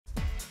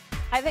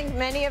I think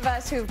many of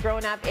us who've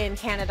grown up in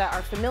Canada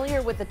are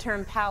familiar with the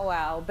term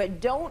powwow,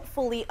 but don't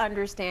fully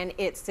understand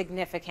its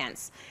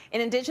significance. In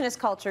Indigenous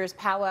cultures,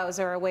 powwows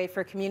are a way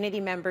for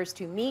community members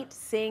to meet,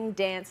 sing,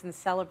 dance, and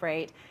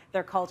celebrate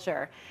their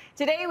culture.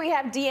 Today we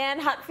have Deanne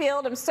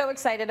Hupfield. I'm so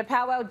excited, a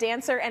powwow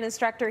dancer and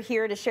instructor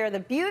here to share the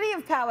beauty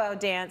of powwow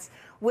dance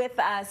with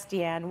us.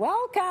 Deanne,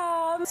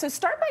 welcome. So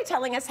start by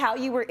telling us how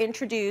you were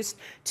introduced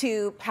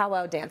to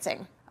powwow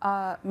dancing.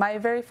 My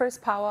very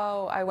first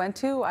powwow I went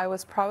to, I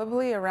was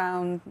probably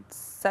around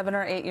 7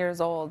 or 8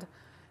 years old.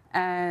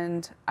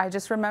 And I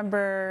just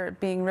remember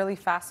being really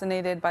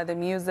fascinated by the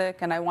music,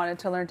 and I wanted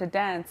to learn to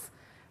dance.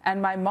 And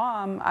my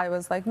mom, I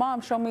was like, Mom,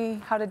 show me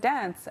how to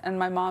dance. And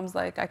my mom's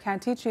like, I can't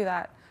teach you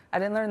that. I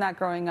didn't learn that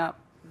growing up.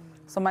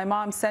 So my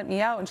mom sent me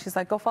out, and she's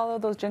like, go follow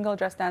those jingle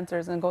dress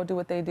dancers and go do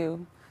what they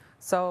do.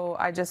 So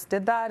I just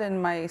did that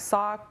in my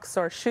socks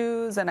or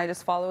shoes, and I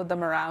just followed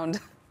them around.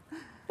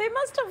 They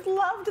must have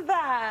loved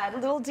that,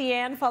 little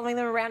Deanne following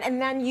them around,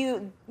 and then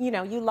you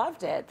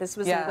loved it. This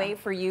was a way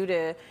for you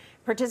to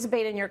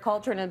participate in your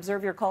culture and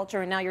observe your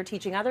culture, and now you're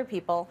teaching other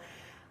people.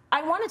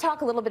 I want to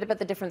talk a little bit about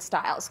the different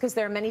styles, because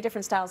there are many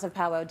different styles of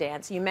powwow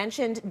dance. You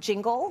mentioned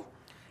jingle.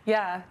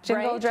 Yeah,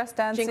 jingle dress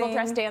dancing. Jingle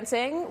dress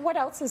dancing. What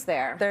else is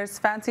there? There's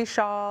fancy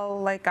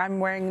shawl, like I'm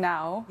wearing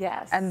now.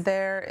 Yes. And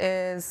there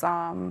is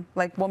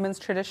like woman's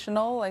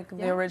traditional, like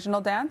the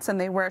original dance, and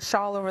they wear a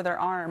shawl over their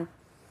arm.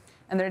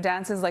 And their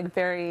dance is like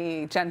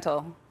very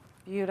gentle.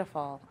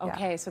 Beautiful.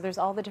 Okay, so there's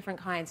all the different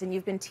kinds, and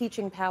you've been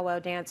teaching powwow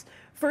dance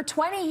for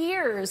 20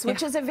 years,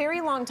 which is a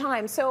very long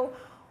time. So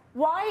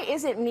why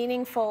is it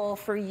meaningful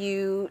for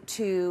you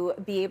to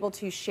be able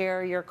to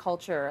share your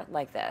culture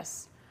like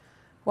this?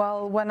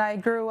 Well, when I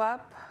grew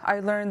up,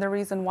 I learned the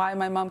reason why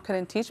my mom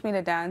couldn't teach me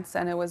to dance,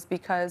 and it was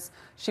because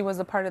she was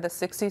a part of the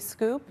 60s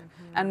scoop,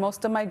 and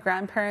most of my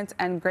grandparents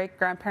and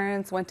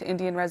great-grandparents went to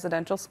Indian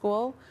residential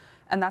school.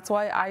 And that's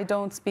why I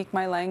don't speak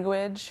my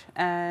language,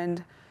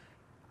 and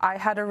I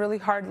had a really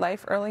hard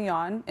life early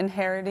on,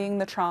 inheriting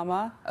the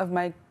trauma of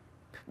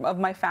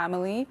my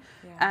family,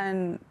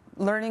 and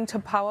learning to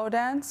powwow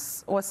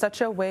dance was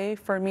such a way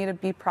for me to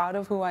be proud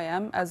of who I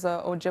am as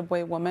a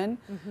Ojibwe woman.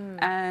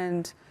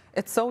 And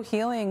it's so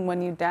healing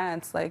when you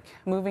dance, like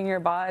moving your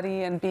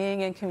body and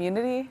being in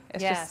community.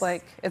 It's just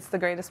like, it's the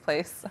greatest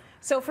place.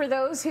 So for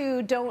those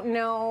who don't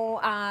know,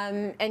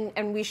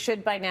 and we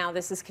should by now,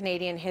 this is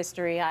Canadian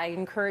history, I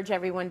encourage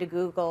everyone to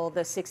Google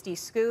the 60s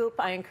scoop.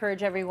 I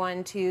encourage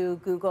everyone to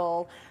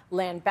Google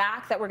land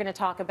back that we're going to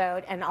talk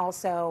about, and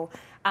also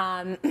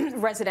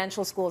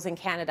residential schools in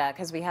Canada,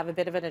 because we have a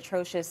bit of an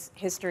atrocious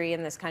history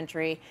in this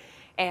country,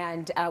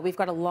 and we've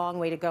got a long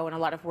way to go and a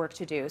lot of work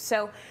to do.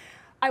 So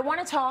I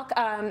want to talk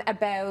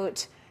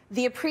about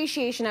the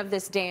appreciation of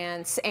this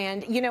dance.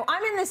 And, you know,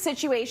 I'm in this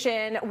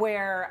situation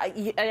where,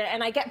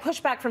 and I get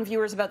pushback from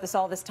viewers about this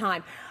all the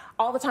time.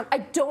 I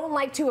don't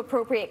like to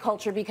appropriate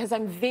culture because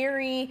I'm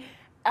very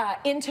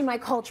into my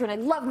culture, and I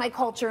love my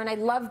culture, and I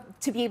love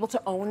to be able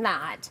to own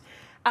that.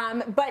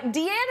 But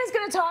Deanne is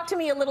going to talk to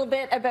me a little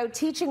bit about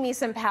teaching me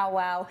some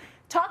powwow.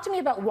 Talk to me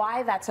about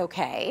why that's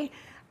okay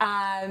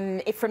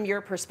from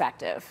your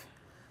perspective.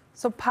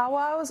 So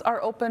powwows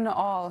are open to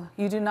all.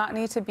 You do not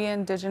need to be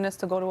Indigenous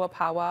to go to a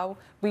powwow.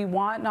 We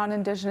want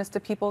non-Indigenous to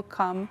people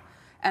come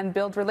and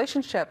build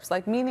relationships,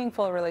 like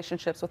meaningful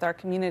relationships with our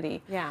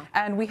community. Yeah.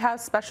 And we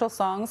have special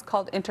songs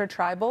called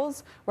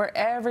intertribals where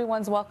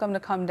everyone's welcome to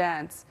come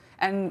dance.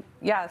 And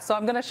yeah, so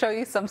I'm gonna show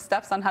you some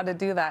steps on how to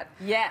do that.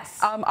 Yes.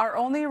 Our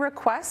only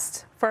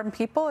request from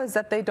people is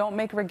that they don't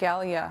make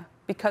regalia,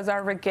 because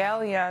our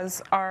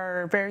regalias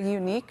are very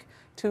unique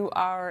to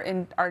our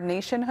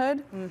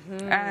nationhood,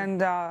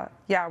 and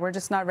yeah, we're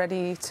just not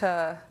ready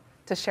to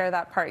share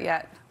that part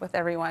yet with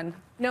everyone.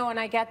 No, and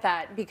I get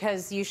that,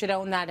 because you should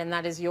own that, and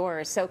that is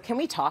yours. So can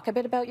we talk a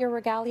bit about your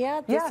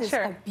regalia? This is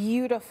a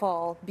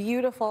beautiful,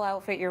 beautiful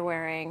outfit you're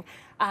wearing.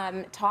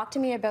 Talk to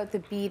me about the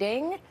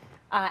beading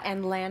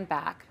and land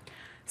back.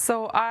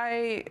 So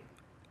I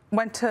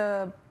went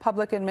to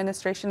public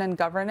administration and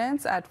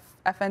governance at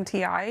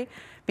FNTI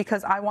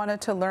because I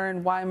wanted to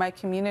learn why my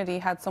community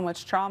had so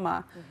much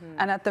trauma.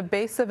 And at the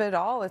base of it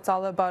all, it's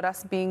all about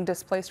us being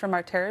displaced from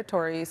our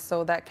territories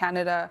so that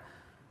Canada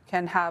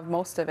can have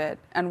most of it.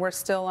 And we're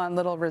still on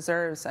little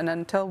reserves. And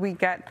until we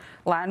get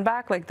land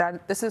back like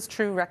that, this is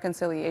true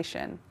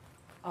reconciliation.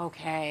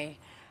 Okay,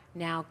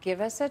 now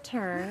give us a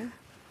turn,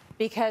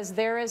 because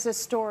there is a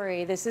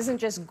story. This isn't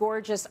just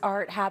gorgeous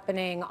art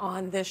happening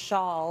on this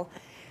shawl.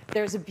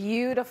 There's a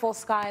beautiful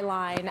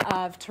skyline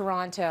of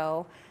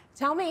Toronto.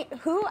 Tell me,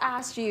 who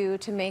asked you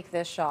to make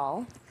this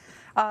shawl?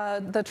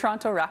 The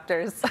Toronto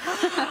Raptors.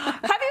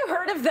 Have you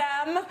heard of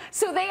them?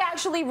 So they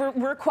actually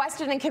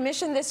requested and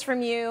commissioned this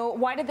from you.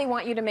 Why did they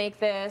want you to make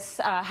this?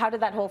 How did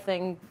that whole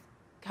thing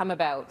come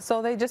about?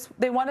 So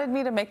they wanted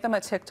me to make them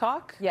a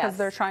TikTok, because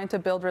they're trying to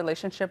build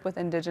relationship with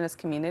Indigenous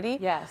community.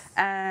 Yes.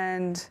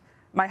 And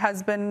my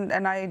husband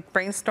and I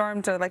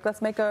brainstormed to, like,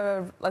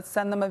 let's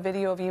send them a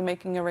video of you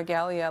making a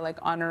regalia, like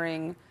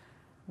honoring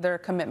their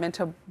commitment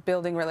to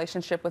building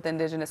relationship with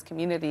Indigenous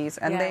communities.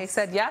 And they Yes.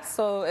 said yes,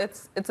 so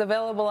it's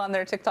available on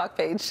their TikTok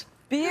page.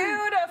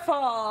 Beautiful.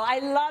 I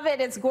love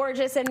it. It's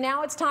gorgeous. And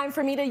now it's time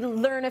for me to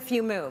learn a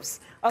few moves.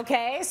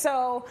 Okay,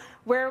 so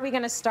where are we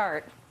going to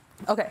start?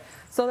 Okay,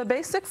 so the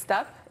basic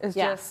step is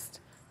Yeah. just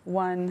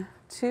 1,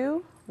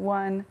 2,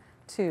 1,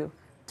 2.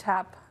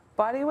 Tap,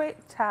 body weight,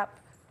 tap,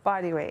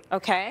 body weight.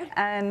 Okay.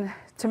 And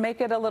to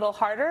make it a little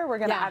harder, we're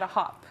going to Yeah. add a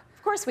hop.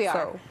 Of course we are.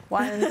 So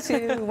 1,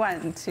 2,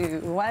 1, 2,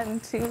 1,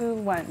 2,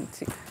 1,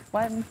 2,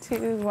 1,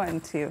 2, 1,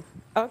 2.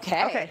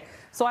 Okay. Okay.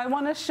 So I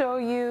want to show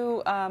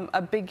you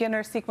a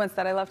beginner sequence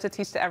that I love to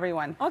teach to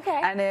everyone.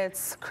 Okay. And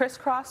it's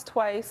crisscross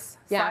twice,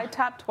 Yeah. side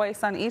tap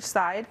twice on each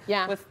side,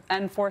 Yeah.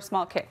 and 4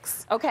 small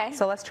kicks. Okay.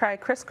 So let's try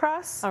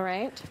crisscross. All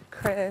right.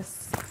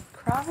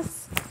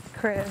 Crisscross,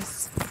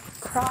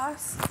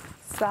 crisscross,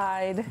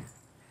 side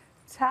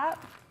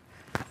tap,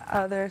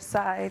 other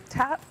side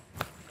tap,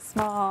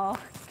 small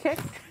kick,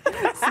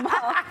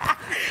 small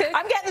kick.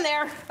 I'm getting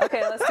there.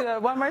 Okay, let's do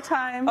it one more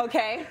time.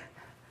 Okay.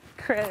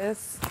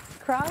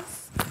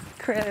 Crisscross,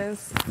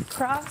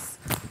 crisscross,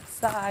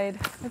 side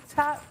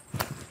tap,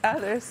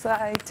 other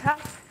side tap,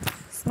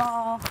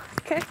 small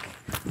kick,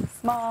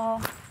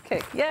 small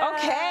kick. Yeah.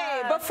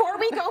 Okay. Before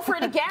we go for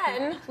it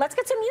again, let's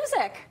get some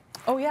music.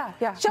 Oh yeah,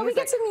 yeah. Shall we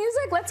get some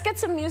music? Let's get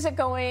some music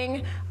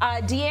going.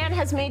 Deanne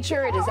has made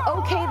sure it is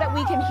okay that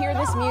we can hear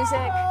this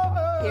music.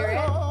 Hear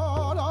it?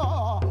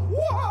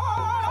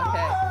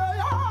 Okay.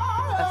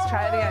 Let's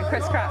try it again.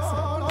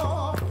 Crisscross.